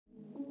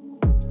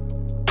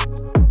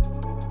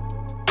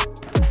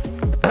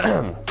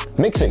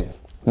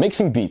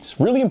Mixing beats,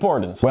 really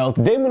important. Well,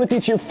 today I'm gonna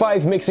teach you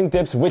 5 mixing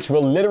tips which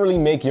will literally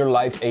make your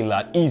life a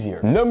lot easier.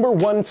 Number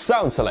 1,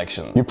 sound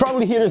selection. You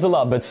probably hear this a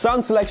lot, but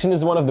sound selection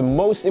is one of the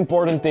most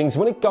important things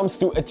when it comes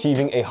to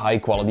achieving a high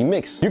quality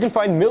mix. You can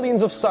find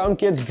millions of sound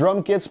kits,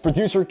 drum kits,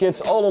 producer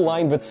kits all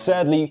online, but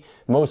sadly,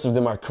 most of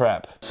them are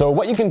crap. So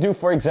what you can do,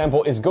 for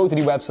example, is go to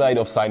the website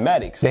of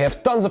Cymatics. They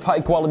have tons of high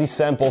quality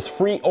samples,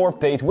 free or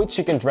paid, which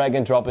you can drag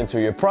and drop into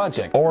your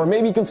project. Or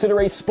maybe consider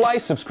a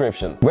Splice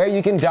subscription, where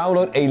you can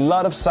download a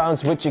lot of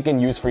sounds which you can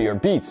use for your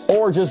beats.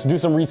 Or just do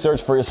some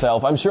research for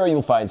yourself, I'm sure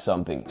you'll find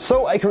something.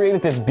 So I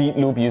created this beat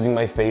loop using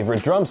my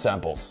favorite drum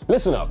samples.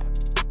 Listen up.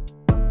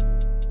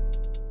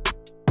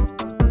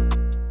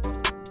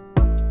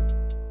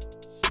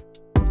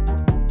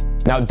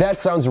 Now that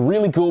sounds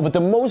really cool, but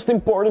the most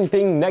important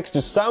thing next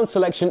to sound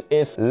selection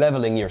is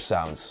leveling your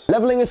sounds.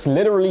 Leveling is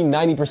literally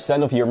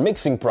 90% of your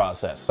mixing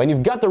process. When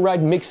you've got the right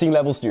mixing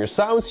levels to your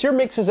sounds, your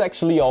mix is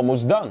actually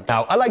almost done.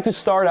 Now I like to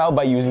start out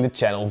by using the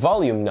channel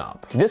volume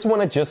knob. This one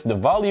adjusts the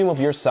volume of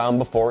your sound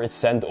before it's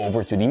sent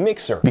over to the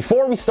mixer.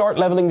 Before we start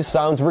leveling the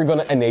sounds, we're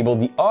gonna enable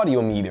the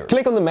audio meter.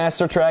 Click on the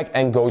master track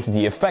and go to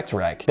the effect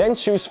rack. Then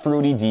choose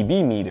Fruity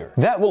dB meter.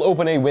 That will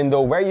open a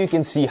window where you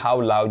can see how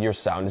loud your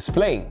sound is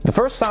playing. The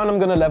first sound I'm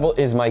gonna level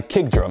is my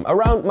kick drum,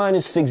 around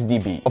 -6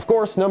 dB. Of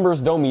course,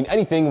 numbers don't mean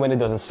anything when it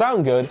doesn't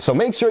sound good, so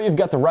make sure you've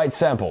got the right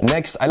sample.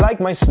 Next, I like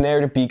my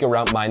snare to peak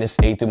around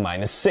 -8 to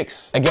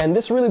 -6. Again,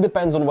 this really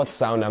depends on what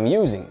sound I'm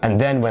using. And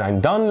then when I'm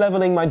done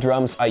leveling my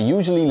drums, I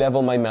usually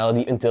level my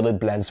melody until it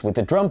blends with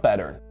the drum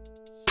pattern.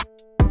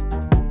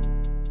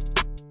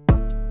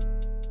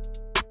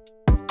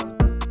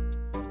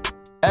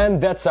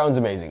 And that sounds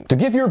amazing. To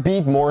give your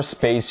beat more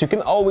space, you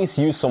can always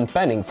use some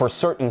panning for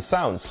certain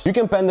sounds. You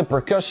can pan the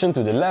percussion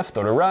to the left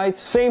or the right,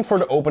 same for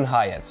the open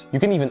hi-hat. You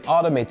can even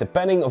automate the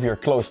panning of your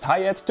closed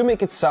hi-hat to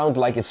make it sound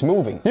like it's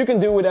moving. You can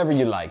do whatever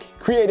you like.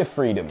 Creative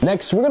freedom.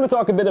 Next, we're gonna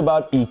talk a bit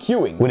about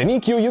EQing. With an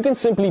EQ, you can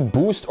simply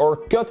boost or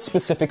cut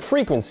specific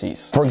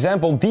frequencies. For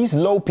example, these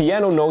low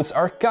piano notes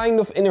are kind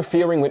of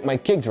interfering with my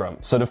kick drum.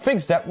 So to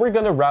fix that, we're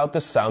gonna route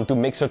the sound to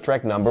mixer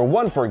track number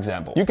 1, for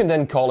example. You can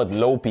then call it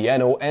low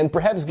piano and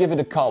perhaps give it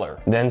a color.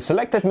 Then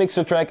select that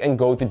mixer track and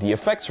go to the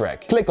effects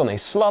rack. Click on a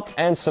slot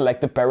and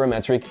select the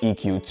parametric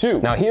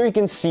EQ2. Now here you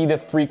can see the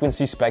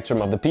frequency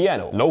spectrum of the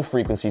piano. Low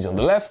frequencies on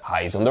the left,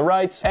 highs on the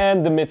right,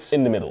 and the mids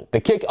in the middle.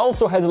 The kick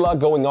also has a lot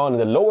going on in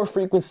the lower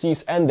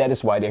frequencies, and that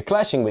is why they're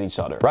clashing with each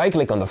other. Right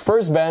click on the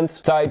first band,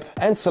 type,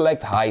 and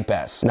select high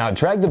pass. Now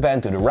drag the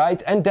band to the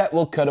right and that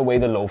will cut away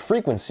the low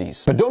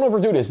frequencies. But don't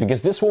overdo this,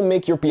 because this will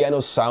make your piano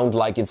sound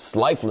like it's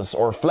lifeless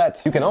or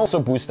flat. You can also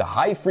boost the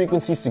high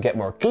frequencies to get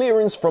more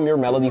clearance from your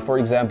melody,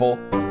 for example.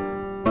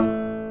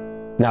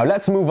 Now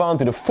let's move on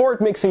to the 4th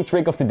mixing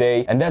trick of the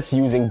day, and that's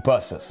using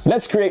buses.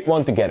 Let's create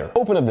one together.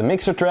 Open up the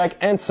mixer track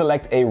and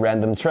select a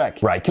random track.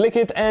 Right click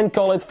it and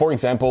call it, for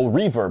example,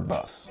 reverb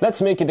bus.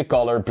 Let's make it the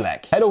color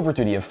black. Head over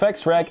to the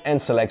effects rack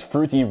and select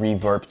Fruity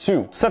Reverb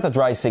 2. Set the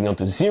dry signal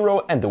to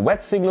 0 and the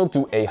wet signal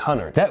to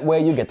 100. That way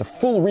you get the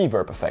full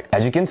reverb effect.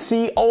 As you can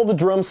see, all the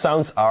drum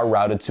sounds are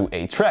routed to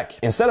a track.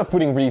 Instead of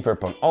putting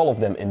reverb on all of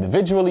them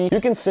individually,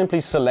 you can simply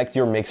select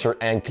your mixer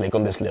and click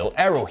on this little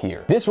arrow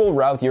here. This will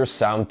route your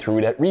sound through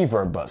that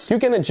reverb bus. You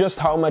can adjust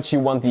how much you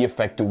want the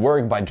effect to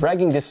work by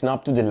dragging this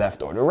knob to the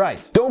left or the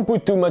right. Don't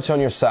put too much on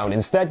your sound,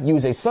 instead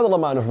use a subtle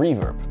amount of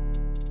reverb.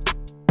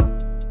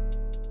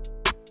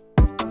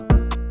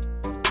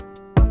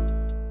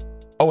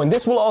 Oh, and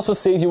this will also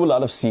save you a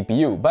lot of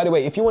CPU. By the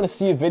way, if you want to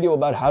see a video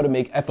about how to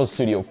make FL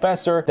Studio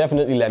faster,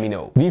 definitely let me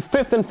know. The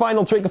 5th and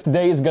final trick of the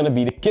day is gonna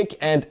be the kick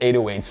and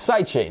 808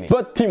 sidechaining.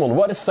 But Timon,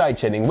 what is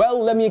sidechaining?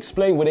 Well, let me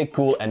explain with a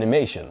cool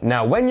animation.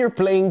 Now, when you're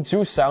playing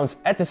 2 sounds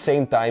at the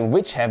same time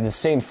which have the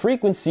same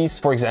frequencies,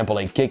 for example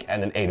a kick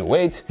and an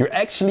 808, you're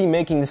actually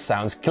making the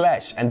sounds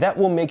clash, and that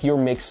will make your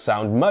mix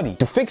sound muddy.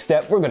 To fix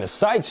that, we're gonna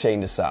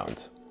sidechain the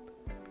sound.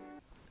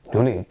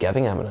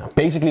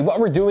 Basically what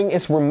we're doing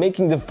is we're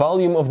making the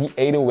volume of the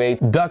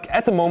 808 duck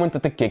at the moment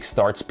that the kick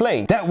starts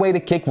playing. That way the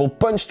kick will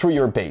punch through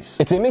your bass.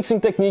 It's a mixing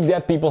technique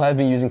that people have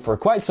been using for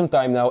quite some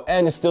time now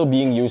and is still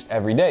being used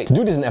every day. To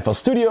do this in FL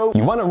Studio,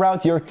 you want to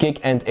route your kick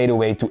and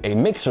 808 to a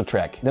mixer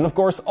track. Then of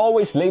course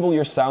always label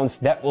your sounds.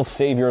 That will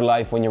save your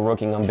life when you're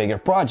working on bigger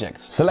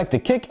projects. Select the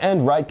kick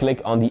and right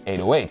click on the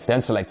 808.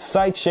 Then select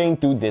sidechain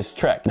to this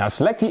track. Now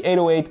select the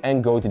 808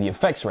 and go to the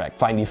effects rack.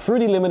 Find the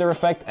Fruity limiter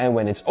effect and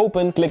when it's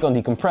open, click on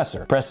the compressor.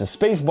 Press the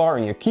spacebar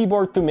on your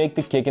keyboard to make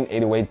the kick and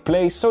 808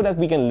 play so that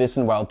we can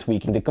listen while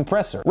tweaking the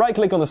compressor. Right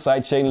click on the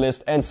sidechain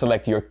list and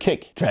select your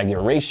kick. Drag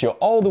your ratio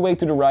all the way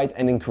to the right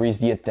and increase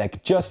the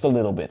attack just a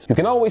little bit. You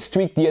can always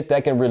tweak the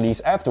attack and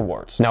release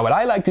afterwards. Now what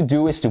I like to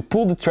do is to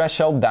pull the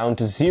threshold down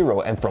to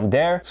 0 and from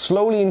there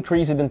slowly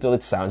increase it until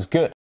it sounds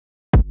good.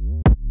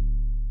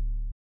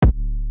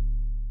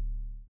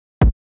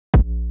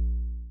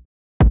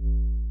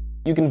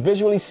 you can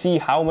visually see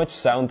how much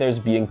sound there's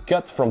being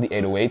cut from the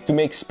 808 to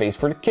make space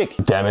for the kick.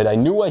 Damn it, I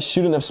knew I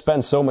shouldn't have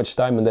spent so much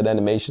time on that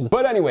animation.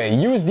 But anyway,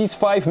 use these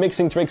 5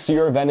 mixing tricks to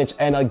your advantage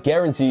and I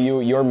guarantee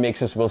you your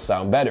mixes will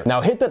sound better. Now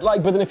hit that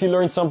like button if you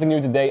learned something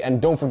new today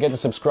and don't forget to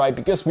subscribe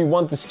because we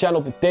want this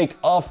channel to take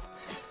off.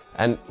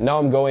 And now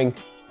I'm going.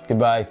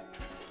 Goodbye.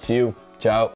 See you. Ciao.